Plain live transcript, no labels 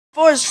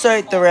Before I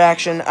start the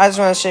reaction, I just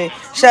want to say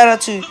shout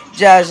out to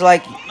Jazz,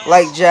 like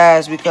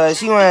Jazz,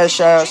 because he wanted a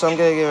shout out, so I'm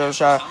gonna give him a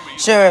shout out.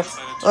 So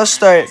let's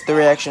start the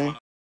reaction.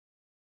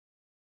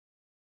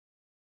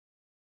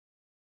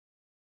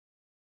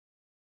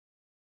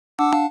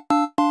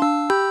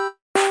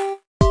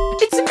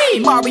 It's me,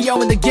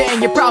 Mario and the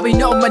gang, you probably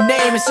know my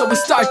name, and so we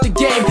start the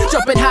game,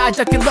 jumping high,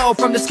 ducking low,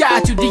 from the sky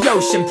to the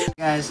ocean.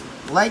 Guys,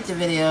 like the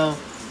video,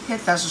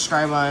 hit that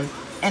subscribe button,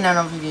 and I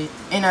don't forget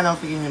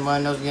the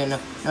button, don't get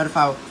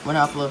notified when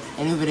I upload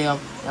a new video,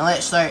 and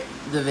let's start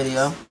the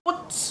video.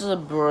 What's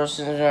up, bros,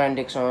 and Ryan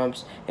Dick's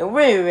Arms, and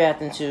we're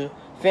reacting to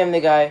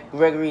Family Guy,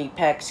 Gregory,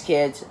 Peck's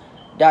Kids, ...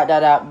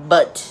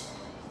 but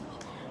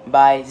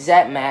by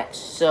Zap Match.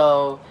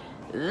 So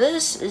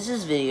this is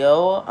his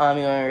video.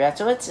 You wanna react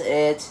to it?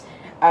 It's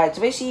alright,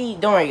 so basically,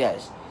 don't worry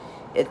guys.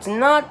 It's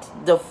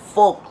not the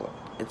full clip.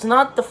 It's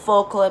not the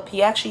full clip.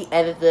 He actually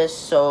edited this,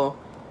 so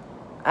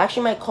I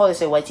actually might call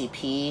this a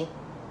YTP.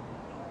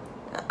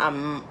 I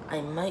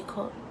might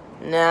call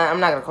nah, I'm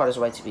not gonna call this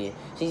YTP.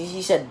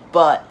 He said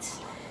but,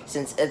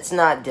 since it's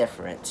not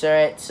different,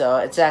 alright? So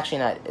it's actually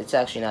not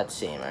the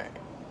same, alright?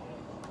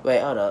 Wait,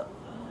 hold up.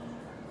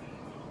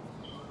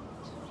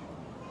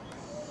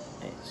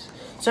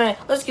 So yeah,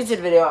 let's get to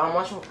the video. I'm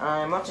watching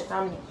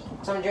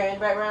some enjoying in the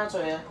background,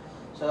 so yeah.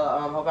 So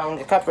hope I don't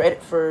get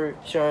copyrighted for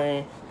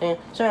showing. Yeah.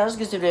 So yeah, let's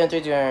get to the video in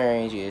 3, 2,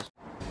 1, cheers.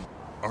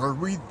 Are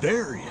we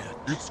there yet?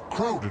 It's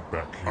crowded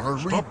back here. Are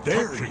we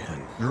there yet?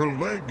 Your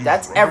leg is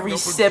That's every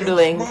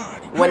sibling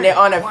when they're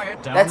on a.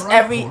 That's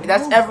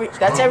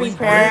every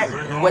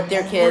parent with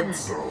their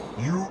kids.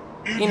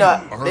 You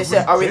know, they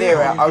said, "Are we there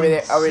yet? Are we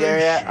there? Are we there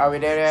yet? Are we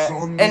there yet?"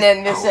 And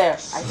then they said,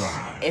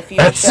 "If you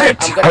That's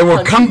it. I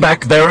will come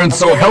back there, and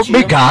so help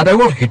me God, I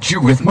will hit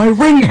you with my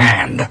ring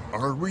hand."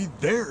 Are we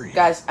there yet?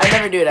 Guys, I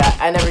never do that.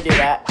 I never do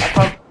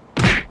that.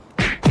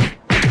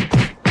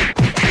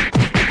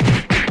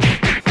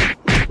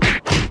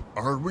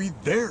 Are we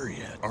there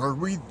yet? Are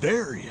we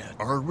there yet?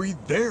 Are we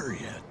there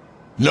yet?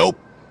 Nope.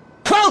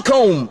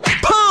 Welcome,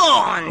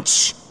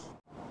 punch!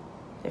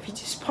 If he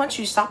just punch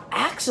you, stop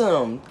asking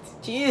him.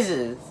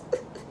 Jesus.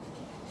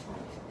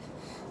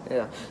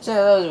 Yeah. So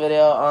that was a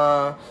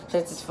video.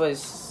 Since it's for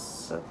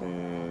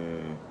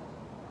something.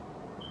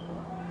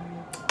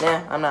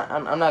 Nah, I'm not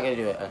gonna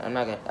do it. I'm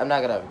not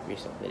gonna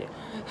restart the video.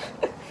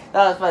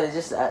 That was funny.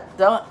 Just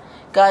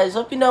guys,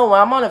 hope you know when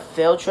I'm on a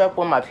field trip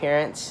with my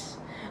parents,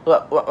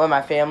 with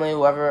my family,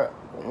 one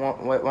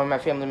of my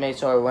family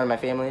mates or one of my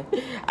family,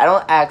 I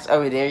don't ask, "Are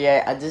we there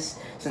yet?" I just,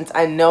 since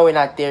I know we're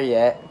not there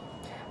yet,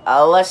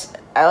 unless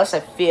I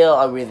feel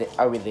are we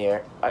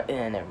there?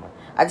 Never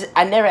mind.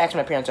 I never ask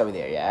my parents, "Are we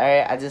there yet?"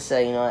 Alright, I just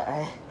say, you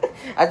know,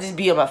 I just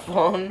be on my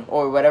phone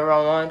or whatever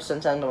I'm on.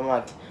 Sometimes I'm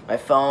like my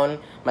phone,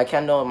 my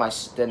Kindle, my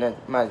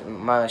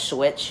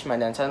Switch, my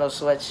Nintendo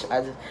Switch.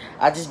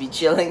 I just be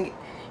chilling,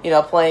 you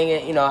know, playing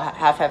it, you know,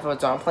 half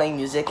headphones on, playing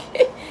music.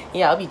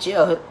 Yeah, I'll be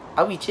chilled.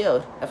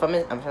 If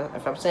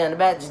I'm sitting in the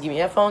back, just give me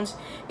headphones,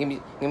 give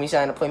me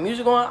something to play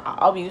music on.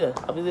 I'll be good.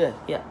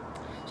 Yeah.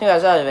 So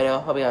guys, that was the video.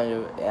 Hope you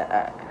enjoyed it.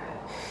 Yeah,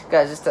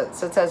 guys, just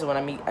sometimes when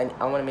I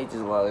want to make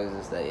these vlogs,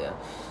 just that,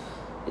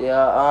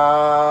 yeah.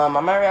 I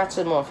might react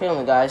to more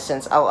Family Guy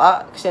since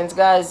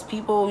guys,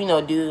 people, you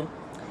know, do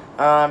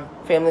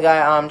Family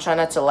Guy try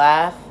not to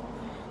laugh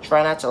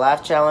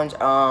challenge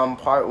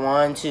part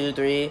 1, 2,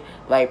 3,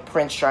 like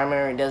Prince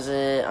Charmer does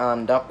it,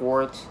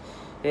 Duckworth.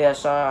 Yeah,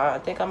 so I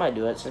think I might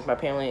do it since my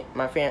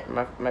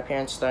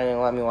parents starting to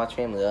let me watch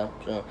Family Guy.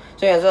 So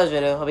yeah, that's the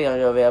video. Hope you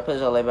enjoyed the video.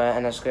 Please like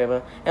button and subscribe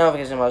button. And don't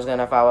forget to subscribe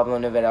if I upload a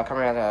new video. Come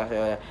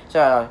around.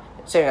 So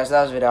guys,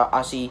 that was the video.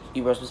 I'll see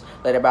you bros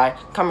later. Bye.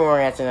 Come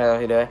around to another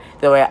video.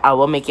 The way I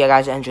will make you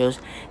guys intros.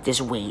 Just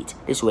wait.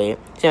 So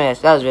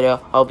guys, that was the video.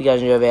 Hope you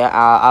guys enjoyed the video.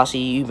 I'll see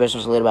you bros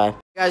later. Bye.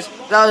 Guys,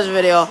 that was the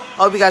video.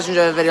 Hope you guys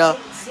enjoyed the video.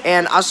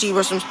 And I'll see you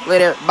bros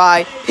later.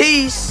 Bye.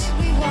 Peace.